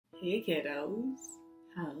Hey kiddos,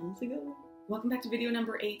 how's it going? Welcome back to video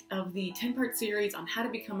number 8 of the 10-part series on how to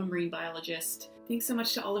become a marine biologist. Thanks so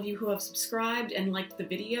much to all of you who have subscribed and liked the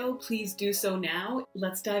video. Please do so now.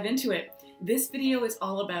 Let's dive into it. This video is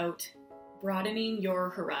all about broadening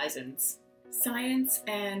your horizons. Science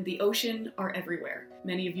and the ocean are everywhere.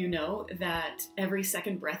 Many of you know that every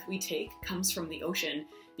second breath we take comes from the ocean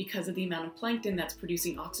because of the amount of plankton that's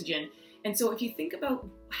producing oxygen. And so if you think about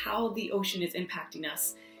how the ocean is impacting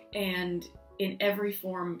us, and in every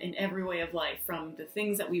form, in every way of life, from the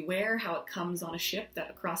things that we wear, how it comes on a ship that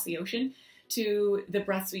across the ocean, to the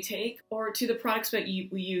breaths we take, or to the products that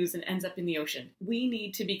we use and ends up in the ocean. We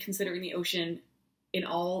need to be considering the ocean in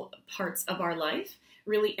all parts of our life.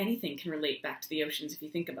 Really anything can relate back to the oceans if you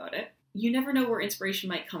think about it. You never know where inspiration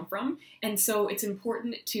might come from, and so it's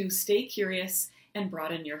important to stay curious and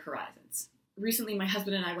broaden your horizons. Recently, my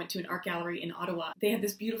husband and I went to an art gallery in Ottawa. They had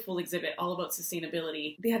this beautiful exhibit all about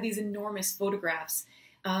sustainability. They had these enormous photographs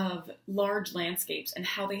of large landscapes and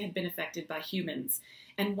how they had been affected by humans.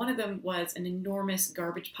 And one of them was an enormous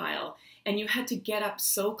garbage pile. And you had to get up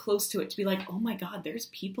so close to it to be like, oh my God, there's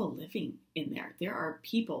people living in there. There are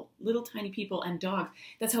people, little tiny people and dogs.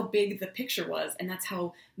 That's how big the picture was. And that's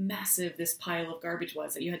how massive this pile of garbage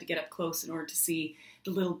was, that you had to get up close in order to see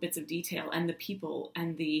the little bits of detail and the people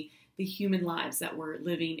and the human lives that were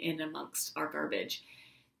living in amongst our garbage.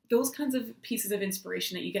 Those kinds of pieces of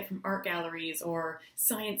inspiration that you get from art galleries or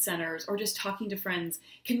science centers or just talking to friends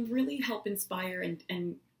can really help inspire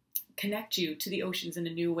and connect you to the oceans in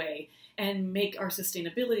a new way and make our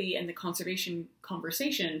sustainability and the conservation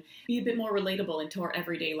conversation be a bit more relatable into our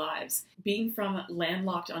everyday lives. Being from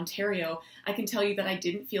landlocked Ontario, I can tell you that I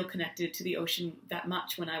didn't feel connected to the ocean that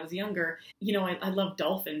much when I was younger. You know, I love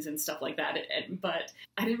dolphins and stuff like that, but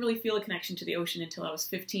I didn't really feel a connection to the ocean until I was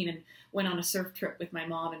 15 and went on a surf trip with my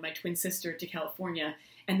mom and my twin sister to California.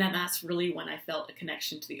 And then that's really when I felt a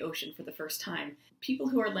connection to the ocean for the first time. People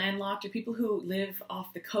who are landlocked or people who live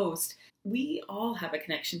off the coast, we all have a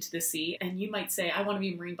connection to the sea. And you might say, I want to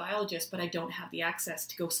be a marine biologist, but I don't have the access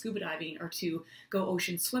to go scuba diving or to go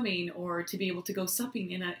ocean swimming or to be able to go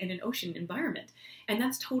supping in an ocean environment. And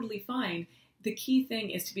that's totally fine. The key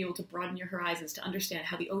thing is to be able to broaden your horizons, to understand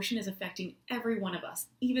how the ocean is affecting every one of us,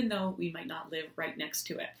 even though we might not live right next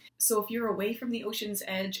to it. So if you're away from the ocean's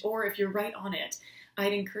edge or if you're right on it,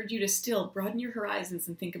 I'd encourage you to still broaden your horizons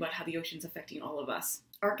and think about how the ocean's affecting all of us.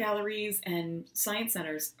 Art galleries and science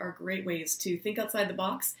centers are great ways to think outside the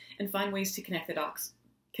box and find ways to connect the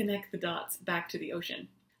dots back to the ocean.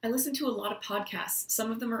 I listen to a lot of podcasts.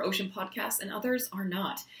 Some of them are ocean podcasts and others are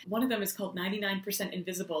not. One of them is called 99%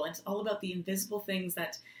 Invisible, and it's all about the invisible things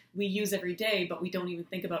that we use every day, but we don't even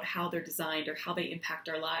think about how they're designed or how they impact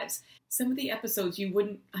our lives. Some of the episodes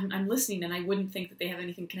I'm listening and I wouldn't think that they have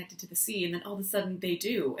anything connected to the sea, and then all of a sudden they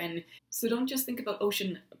do. And so don't just think about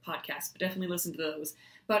ocean podcasts, but definitely listen to those.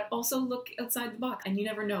 But also look outside the box, and you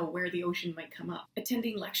never know where the ocean might come up.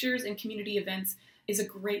 Attending lectures and community events is a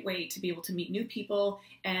great way to be able to meet new people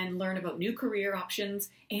and learn about new career options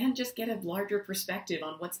and just get a larger perspective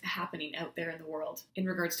on what's happening out there in the world in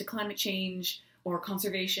regards to climate change or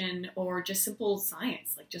conservation or just simple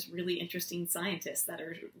science, like just really interesting scientists that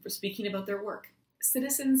are speaking about their work.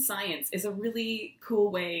 Citizen science is a really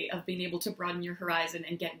cool way of being able to broaden your horizon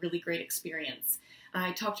and get really great experience.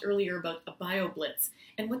 I talked earlier about a bio-blitz,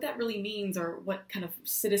 and what that really means, or what kind of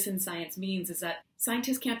citizen science means, is that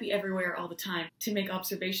scientists can't be everywhere all the time to make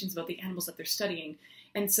observations about the animals that they're studying.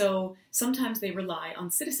 And so sometimes they rely on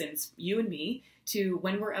citizens, you and me, to,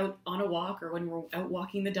 when we're out on a walk or when we're out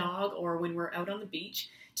walking the dog or when we're out on the beach,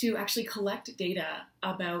 to actually collect data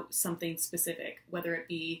about something specific, whether it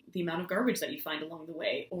be the amount of garbage that you find along the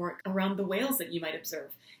way or around the whales that you might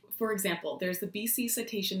observe. For example, there's the BC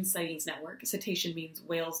Cetacean Sightings Network. Cetacean means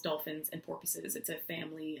whales, dolphins, and porpoises. It's a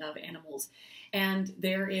family of animals. And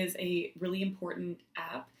there is a really important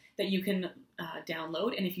app that you can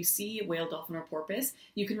download. And if you see a whale, dolphin, or porpoise,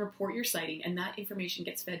 you can report your sighting, and that information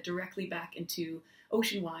gets fed directly back into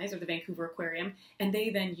OceanWise, or the Vancouver Aquarium, and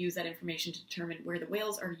they then use that information to determine where the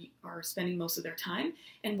whales are spending most of their time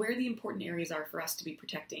and where the important areas are for us to be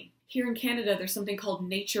protecting. Here in Canada, there's something called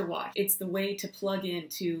Nature Watch. It's the way to plug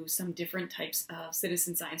into some different types of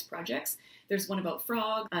citizen science projects. There's one about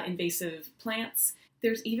frogs, invasive plants.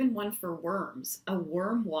 There's even one for worms, a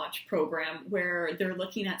worm watch program where they're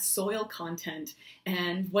looking at soil content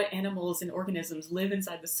and what animals and organisms live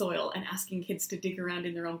inside the soil and asking kids to dig around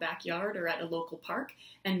in their own backyard or at a local park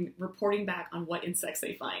and reporting back on what insects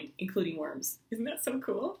they find, including worms. Isn't that so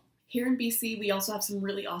cool? Here in BC, we also have some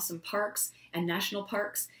really awesome parks and national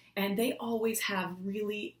parks, and they always have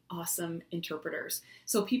really awesome interpreters.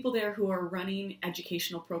 So people there who are running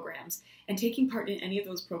educational programs, and taking part in any of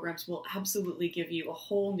those programs will absolutely give you a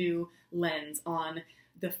whole new lens on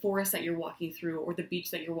the forest that you're walking through or the beach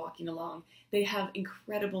that you're walking along. They have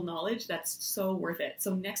incredible knowledge that's so worth it.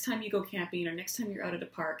 So next time you go camping or next time you're out at a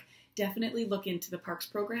park, definitely look into the parks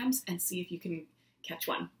programs and see if you can catch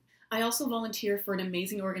one. I also volunteer for an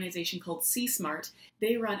amazing organization called Sea Smart.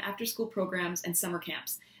 They run after-school programs and summer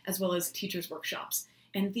camps, as well as teachers' workshops.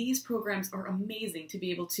 And these programs are amazing to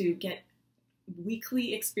be able to get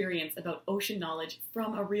weekly experience about ocean knowledge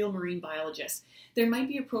from a real marine biologist. There might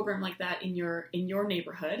be a program like that in your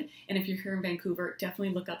neighborhood, and if you're here in Vancouver,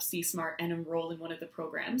 definitely look up Sea Smart and enroll in one of the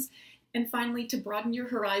programs. And finally, to broaden your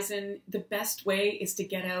horizon, the best way is to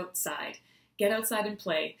get outside. Get outside and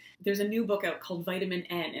play. There's a new book out called Vitamin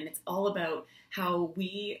N, and it's all about how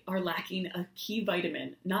we are lacking a key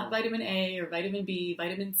vitamin. Not vitamin A or vitamin B,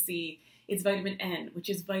 vitamin C. It's vitamin N, which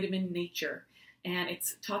is vitamin nature. And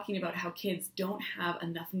it's talking about how kids don't have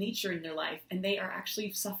enough nature in their life, and they are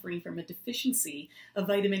actually suffering from a deficiency of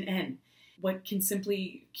vitamin N. What can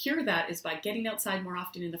simply cure that is by getting outside more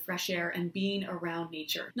often in the fresh air and being around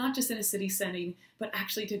nature. Not just in a city setting, but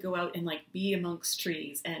actually to go out and be amongst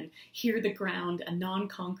trees and hear the ground, a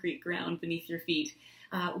non-concrete ground beneath your feet.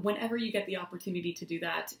 Whenever you get the opportunity to do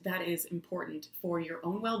that, that is important for your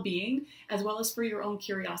own well-being as well as for your own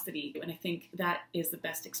curiosity. And I think that is the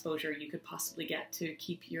best exposure you could possibly get to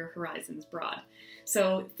keep your horizons broad.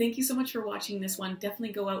 So thank you so much for watching this one.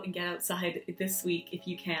 Definitely go out and get outside this week if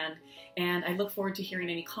you can. And I look forward to hearing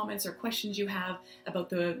any comments or questions you have about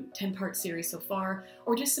the 10-part series so far,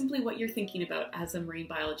 or just simply what you're thinking about as a marine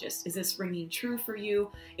biologist. Is this ringing true for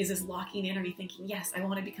you? Is this locking in? Are you thinking, yes, I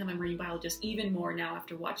want to become a marine biologist even more now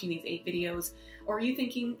after watching these 8 videos? Or are you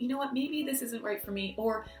thinking, you know what, maybe this isn't right for me,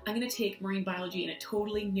 or I'm going to take marine biology in a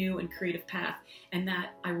totally new and creative path, and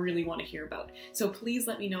that I really want to hear about. So please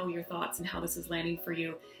let me know your thoughts and how this is landing for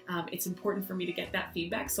you. It's important for me to get that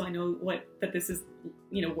feedback so I know that this is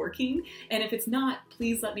working. And if it's not,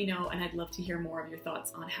 please let me know, and I'd love to hear more of your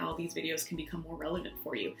thoughts on how these videos can become more relevant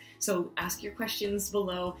for you. So ask your questions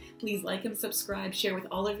below. Please like and subscribe, share with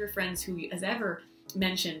all of your friends who has ever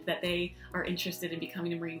mentioned that they are interested in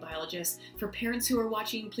becoming a marine biologist. For parents who are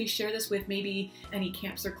watching, please share this with maybe any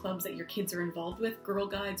camps or clubs that your kids are involved with, Girl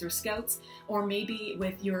Guides or Scouts, or maybe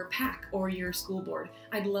with your PAC or your school board.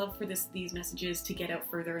 I'd love for these messages to get out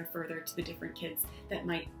further and further to the different kids that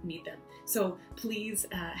might need them. So please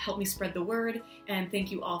help me spread the word, and thank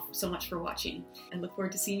you all so much for watching. I look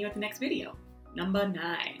forward to seeing you at the next video, number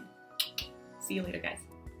 9. See you later, guys.